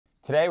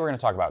Today we're going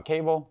to talk about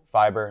cable,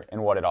 fiber,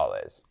 and what it all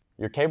is.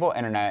 Your cable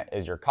internet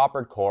is your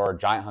coppered core,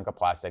 giant hunk of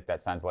plastic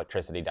that sends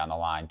electricity down the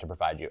line to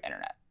provide you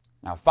internet.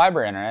 Now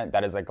fiber internet,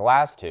 that is a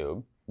glass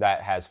tube that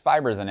has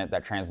fibers in it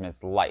that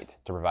transmits light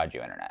to provide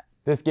you internet.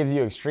 This gives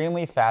you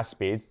extremely fast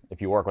speeds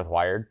if you work with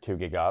wired, 2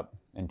 gig up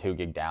and 2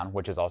 gig down,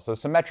 which is also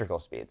symmetrical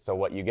speeds. So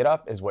what you get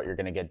up is what you're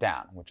going to get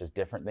down, which is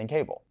different than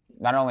cable.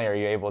 Not only are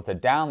you able to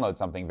download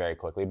something very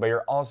quickly, but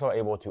you're also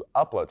able to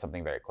upload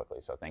something very quickly.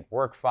 So think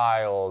work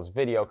files,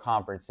 video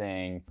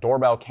conferencing,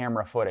 doorbell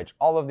camera footage,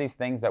 all of these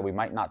things that we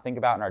might not think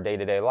about in our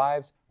day-to-day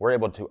lives, we're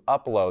able to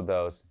upload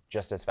those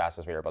just as fast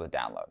as we were able to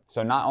download.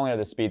 So not only are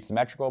the speeds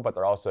symmetrical, but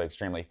they're also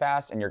extremely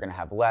fast, and you're going to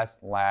have less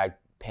lag,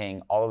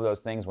 ping, all of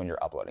those things when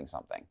you're uploading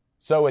something.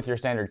 So with your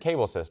standard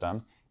cable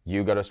system,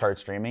 you go to start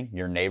streaming,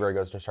 your neighbor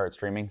goes to start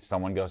streaming,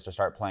 someone goes to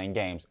start playing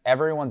games.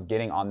 Everyone's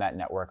getting on that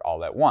network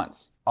all at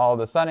once. All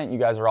of a sudden, you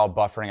guys are all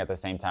buffering at the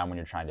same time when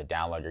you're trying to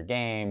download your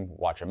game,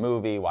 watch a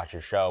movie, watch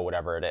your show,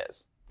 whatever it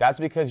is. That's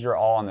because you're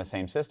all on the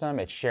same system.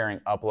 It's sharing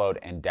upload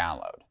and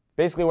download.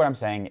 Basically what I'm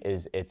saying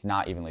is it's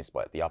not evenly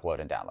split, the upload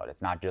and download.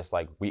 It's not just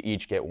like we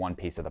each get one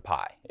piece of the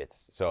pie.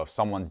 So if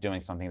someone's doing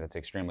something that's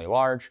extremely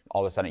large,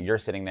 all of a sudden you're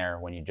sitting there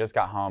when you just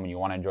got home and you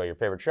want to enjoy your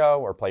favorite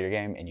show or play your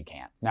game and you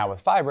can't. Now with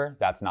fiber,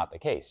 that's not the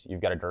case.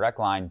 You've got a direct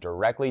line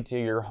directly to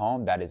your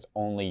home that is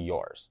only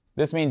yours.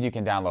 This means you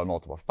can download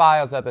multiple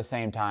files at the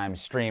same time,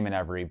 stream in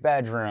every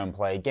bedroom,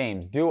 play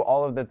games, do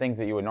all of the things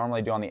that you would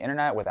normally do on the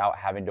internet without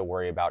having to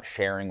worry about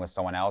sharing with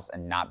someone else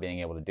and not being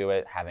able to do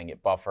it, having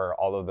it buffer,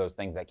 all of those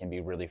things that can be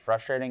really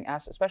frustrating,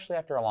 especially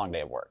after a long day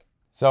of work.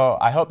 So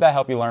I hope that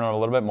helped you learn a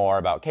little bit more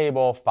about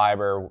cable,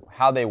 fiber,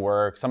 how they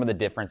work, some of the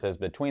differences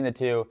between the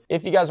two.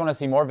 If you guys want to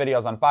see more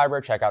videos on fiber,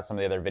 check out some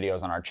of the other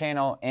videos on our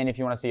channel. And if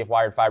you want to see if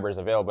wired fiber is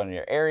available in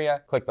your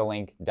area, click the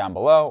link down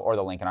below or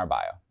the link in our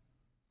bio.